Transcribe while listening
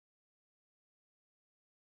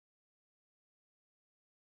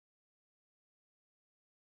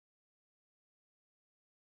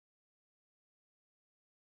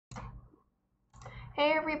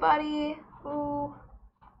Hey everybody. Ooh.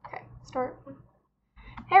 Okay, start.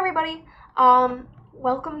 Hey everybody.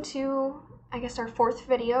 Welcome to, I guess, our fourth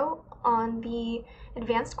video on the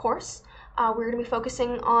advanced course. We're going to be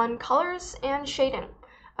focusing on colors and shading.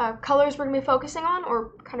 Colors we're going to be focusing on,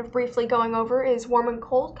 or kind of briefly going over, is warm and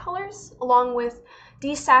cold colors, along with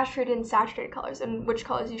desaturated and saturated colors, and which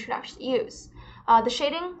colors you should actually use. The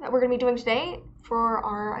shading that we're going to be doing today for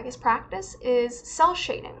our, I guess, practice is cell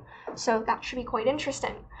shading. So that should be quite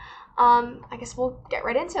interesting. I guess we'll get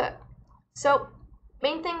right into it. So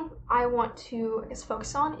main thing I want to, I guess,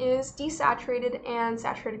 focus on is desaturated and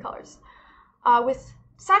saturated colors. With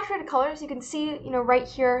saturated colors, you can see, right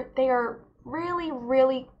here, they are really,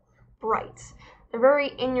 really bright. They're very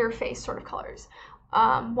in-your-face sort of colors.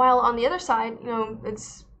 While on the other side,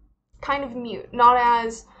 it's kind of mute, not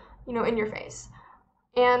as, in your face.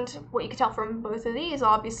 And what you can tell from both of these,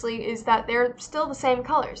 obviously, is that they're still the same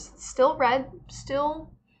colors. Still red,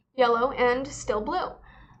 still yellow, and still blue.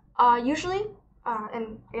 Usually,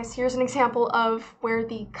 and I guess here's an example of where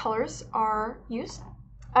the colors are used.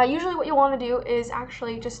 Usually what you want to do is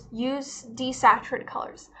actually just use desaturated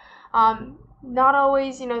colors. Not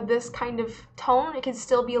always, this kind of tone. It can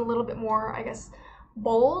still be a little bit more, I guess,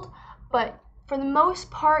 bold, but for the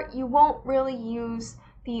most part, you won't really use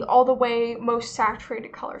the all the way most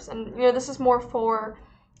saturated colors. And this is more for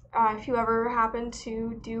if you ever happen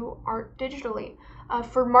to do art digitally.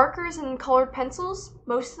 For markers and colored pencils,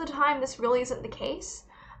 most of the time this really isn't the case.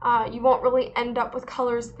 You won't really end up with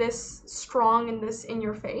colors this strong and this in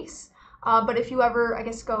your face. But if you ever, I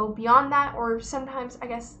guess, go beyond that, or sometimes, I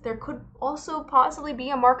guess, there could also possibly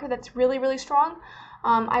be a marker that's really, really strong,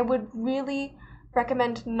 I would really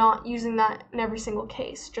recommend not using that in every single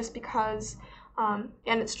case, just because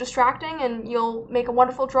and it's distracting, and you'll make a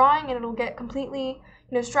wonderful drawing and it'll get completely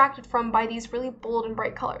distracted from by these really bold and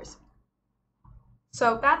bright colors.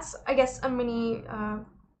 So that's, I guess, a mini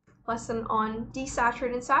lesson on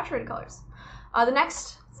desaturated and saturated colors. The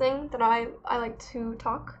next thing that I like to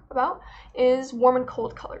talk about is warm and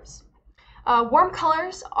cold colors. Warm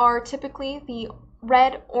colors are typically the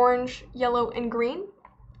red, orange, yellow, and green,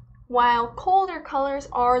 while colder colors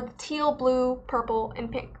are the teal, blue, purple,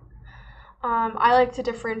 and pink. I like to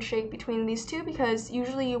differentiate between these two because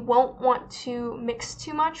usually you won't want to mix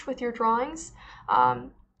too much with your drawings. I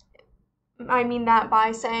mean that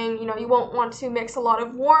by saying, you won't want to mix a lot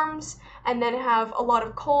of warms and then have a lot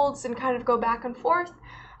of colds and kind of go back and forth.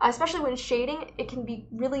 Especially when shading, it can be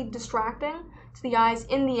really distracting to the eyes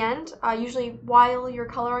in the end. Usually while you're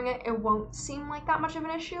coloring it, it won't seem like that much of an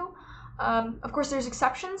issue. Of course, there's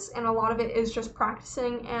exceptions, and a lot of it is just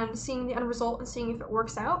practicing and seeing the end result and seeing if it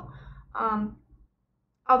works out.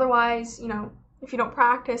 Otherwise, if you don't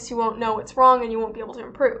practice, you won't know what's wrong and you won't be able to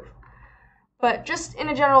improve. But just in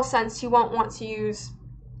a general sense, you won't want to use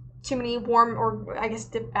too many warm, or I guess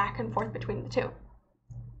dip back and forth between the two.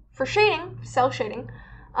 For shading, cell shading,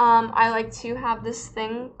 I like to have this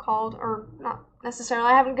thing called, or not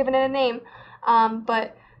necessarily, I haven't given it a name,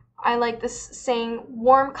 but I like this saying,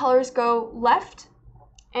 warm colors go left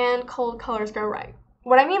and cold colors go right.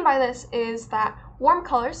 What I mean by this is that warm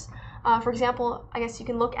colors, for example, I guess you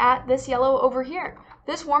can look at this yellow over here.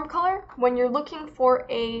 This warm color, when you're looking for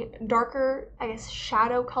a darker, I guess,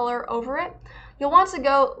 shadow color over it, you'll want to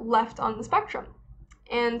go left on the spectrum.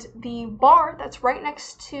 And the bar that's right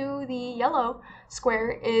next to the yellow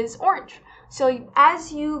square is orange. So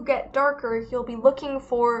as you get darker, you'll be looking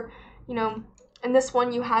for, in this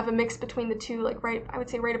one you have a mix between the two, like I would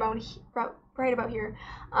say right about here.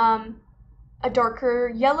 A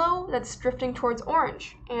darker yellow that's drifting towards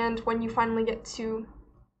orange. And when you finally get to,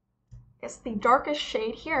 I guess, the darkest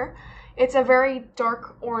shade here, it's a very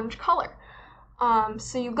dark orange color.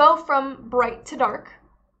 So you go from bright to dark,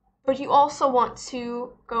 but you also want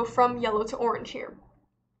to go from yellow to orange here.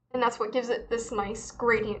 And that's what gives it this nice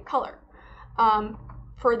gradient color.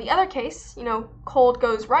 For the other case, cold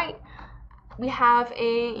goes right, we have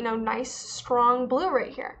a, nice strong blue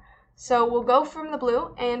right here. So we'll go from the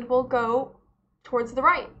blue and we'll go towards the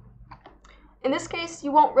right. In this case,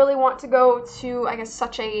 you won't really want to go to, I guess,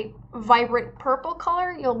 such a vibrant purple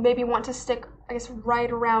color. You'll maybe want to stick, I guess, right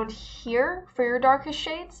around here for your darkest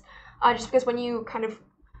shades, just because when you kind of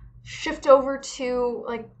shift over to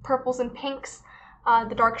like purples and pinks,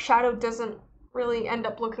 the dark shadow doesn't really end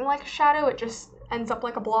up looking like a shadow. It just ends up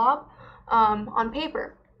like a blob on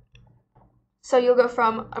paper. So you'll go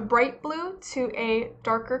from a bright blue to a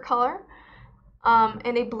darker color,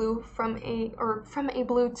 and a blue from a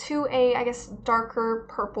blue to a, I guess, darker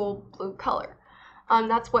purple blue color.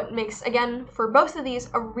 That's what makes, again, for both of these,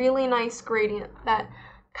 a really nice gradient that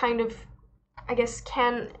kind of, I guess,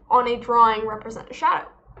 can on a drawing represent a shadow.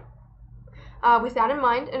 With that in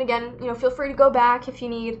mind, and again, feel free to go back if you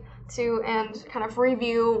need to and kind of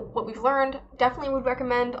review what we've learned. Definitely would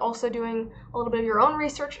recommend also doing a little bit of your own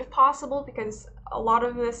research if possible, because a lot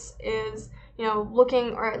of this is,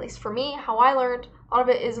 looking, or at least for me, how I learned, a lot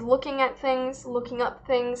of it is looking at things, looking up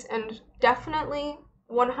things, and definitely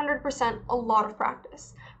 100% a lot of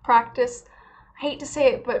practice. Practice, I hate to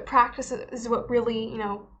say it, but practice is what really,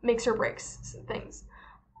 makes or breaks things.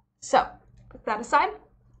 So, with that aside,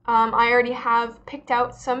 I already have picked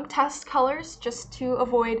out some test colors just to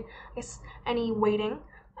avoid, I guess, any waiting,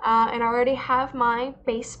 and I already have my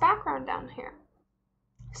base background down here.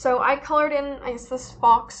 So I colored in, I guess, this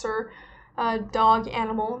fox or dog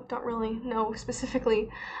animal. Don't really know specifically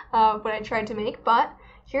what I tried to make, but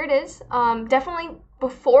here it is. Definitely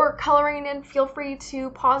before coloring it in, feel free to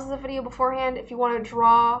pause the video beforehand if you want to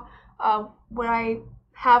draw what I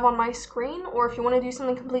have on my screen, or if you want to do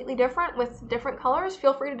something completely different with different colors,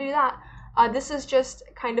 feel free to do that. This is just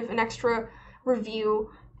kind of an extra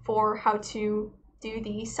review for how to do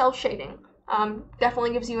the cell shading.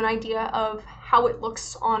 Definitely gives you an idea of how it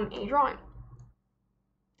looks on a drawing.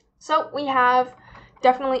 So we have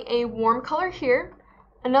definitely a warm color here,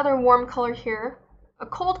 another warm color here, a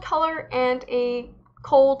cold color, and a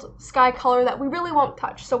cold sky color that we really won't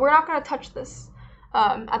touch. So we're not going to touch this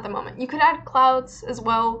at the moment. You could add clouds as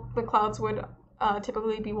well. The clouds would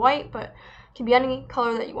typically be white, but it can be any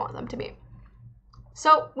color that you want them to be.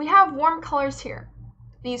 So we have warm colors here,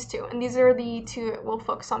 these two, and these are the two that we'll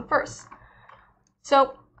focus on first.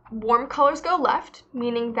 So warm colors go left,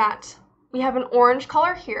 meaning that we have an orange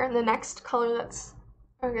color here, and the next color that's,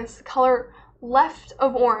 I guess, the color left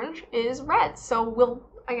of orange is red. So we'll,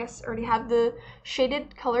 I guess, already have the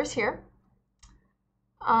shaded colors here.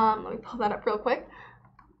 Let me pull that up real quick.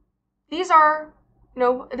 These are,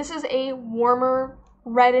 this is a warmer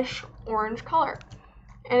reddish orange color.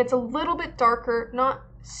 And it's a little bit darker, not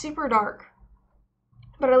super dark,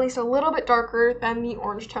 but at least a little bit darker than the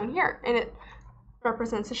orange tone here. And it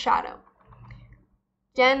represents a shadow.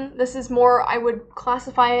 Again, this is more, I would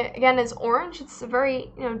classify it again as orange. It's a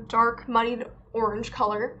very, dark, muddied orange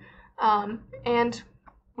color. And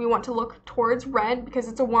we want to look towards red because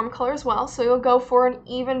it's a warm color as well. So you'll go for an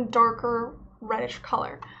even darker reddish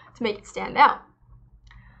color to make it stand out.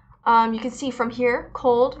 You can see from here,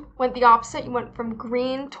 cold went the opposite. You went from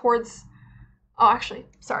green towards, oh, actually,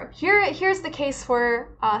 sorry. Here's the case where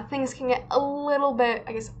things can get a little bit,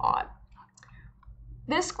 I guess, odd.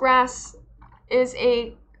 This grass is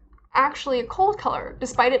actually a cold color,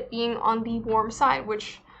 despite it being on the warm side,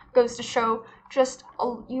 which goes to show just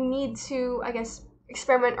you need to, I guess,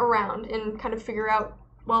 experiment around and kind of figure out,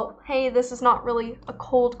 well, hey, this is not really a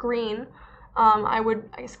cold green. I would,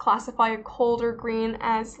 I guess, classify a colder green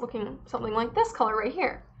as looking something like this color right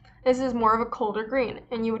here. This is more of a colder green,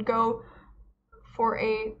 and you would go for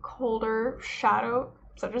a colder shadow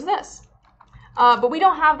such as this. But we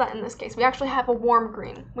don't have that in this case. We actually have a warm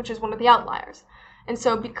green, which is one of the outliers. And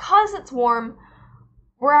so because it's warm,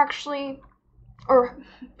 we're actually, or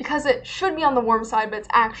because it should be on the warm side, but it's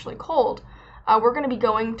actually cold, we're going to be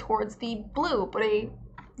going towards the blue, but a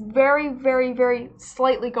very, very, very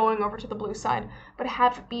slightly going over to the blue side, but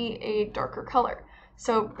have it be a darker color.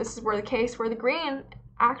 So this is where the case where the green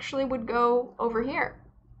actually would go over here.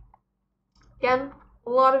 Again, a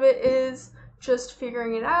lot of it is just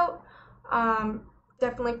figuring it out.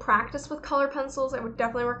 Definitely practice with color pencils. I would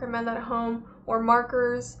definitely recommend that at home, or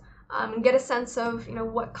markers, and get a sense of,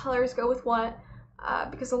 what colors go with what,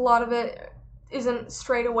 because a lot of it isn't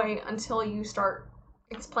straight away until you start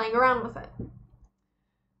playing around with it.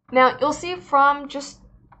 Now, you'll see from just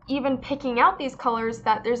even picking out these colors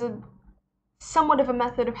that there's a somewhat of a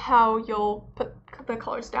method of how you'll put the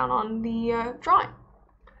colors down on the drawing.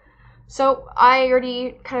 So I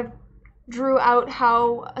already kind of drew out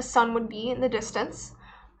how a sun would be in the distance,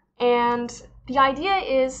 and the idea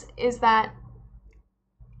is that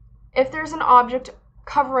if there's an object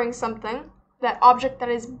covering something, that object that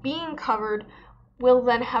is being covered will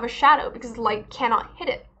then have a shadow because the light cannot hit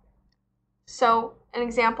it. So an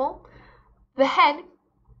example, the head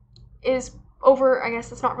is over, I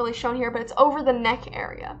guess it's not really shown here, but it's over the neck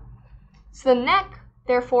area. So the neck,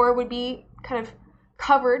 therefore, would be kind of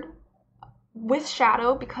covered with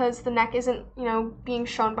shadow because the neck isn't, being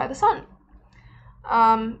shown by the sun.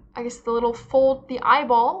 I guess the little fold, the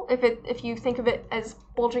eyeball, if you think of it as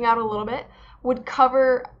bulging out a little bit, would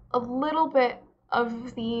cover a little bit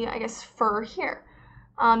of the, I guess, fur here.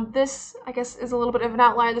 This, I guess, is a little bit of an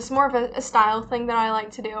outlier. This is more of a style thing that I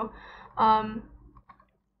like to do.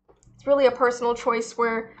 It's really a personal choice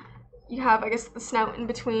where you have, I guess, the snout in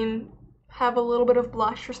between have a little bit of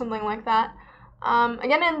blush or something like that.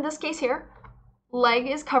 Again, in this case here, leg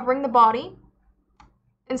is covering the body,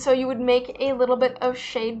 and so you would make a little bit of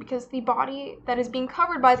shade because the body that is being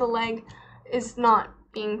covered by the leg is not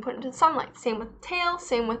being put into the sunlight. Same with the tail,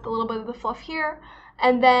 same with a little bit of the fluff here.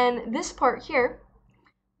 And then this part here,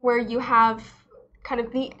 where you have kind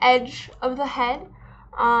of the edge of the head,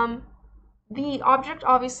 the object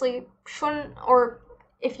obviously shouldn't, or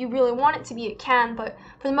if you really want it to be, it can, but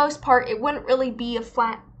for the most part, it wouldn't really be a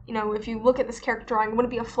flat, if you look at this character drawing, it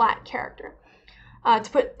wouldn't be a flat character. To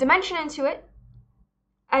put dimension into it,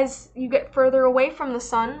 as you get further away from the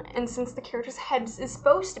sun, and since the character's head is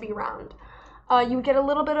supposed to be round, you get a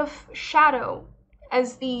little bit of shadow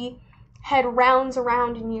as the head rounds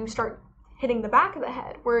around and you start hitting the back of the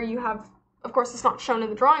head, where you have, of course it's not shown in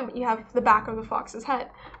the drawing, but you have the back of the fox's head,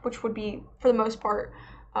 which would be, for the most part,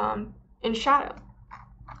 in shadow.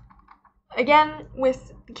 Again,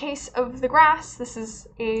 with the case of the grass, this is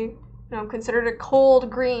considered a cold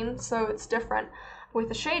green, so it's different with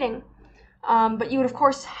the shading. But you would, of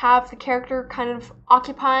course, have the character kind of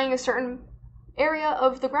occupying a certain area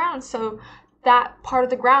of the ground, so that part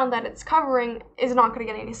of the ground that it's covering is not going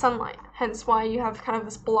to get any sunlight, hence why you have kind of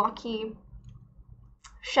this blocky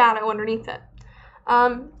shadow underneath it.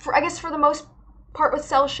 I guess for the most part with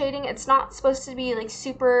cell shading, it's not supposed to be like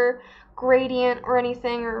super gradient or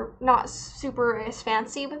anything, or not super as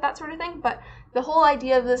fancy with that sort of thing, but the whole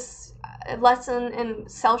idea of this lesson in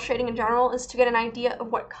cell shading in general is to get an idea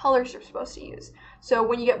of what colors you're supposed to use. So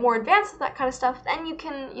when you get more advanced with that kind of stuff, then you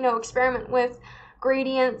can, experiment with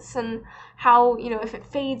gradients and how, if it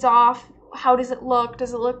fades off, how does it look?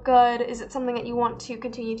 Does it look good? Is it something that you want to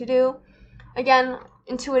continue to do? Again,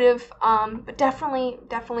 intuitive, but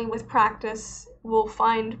definitely with practice, you'll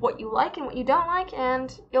find what you like and what you don't like,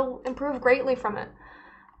 and you'll improve greatly from it.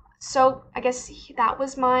 So I guess that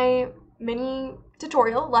was my mini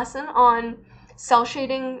tutorial lesson on cell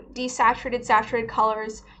shading, desaturated, saturated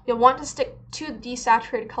colors. You'll want to stick to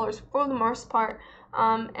desaturated colors for the most part,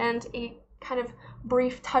 and a kind of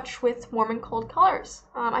brief touch with warm and cold colors.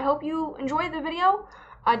 I hope you enjoyed the video.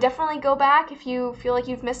 Definitely go back if you feel like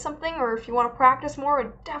you've missed something, or if you want to practice more, I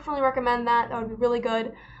would definitely recommend that. That would be really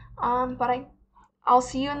good. But I'll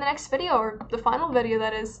see you in the next video, or the final video,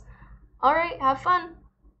 that is. Alright, have fun!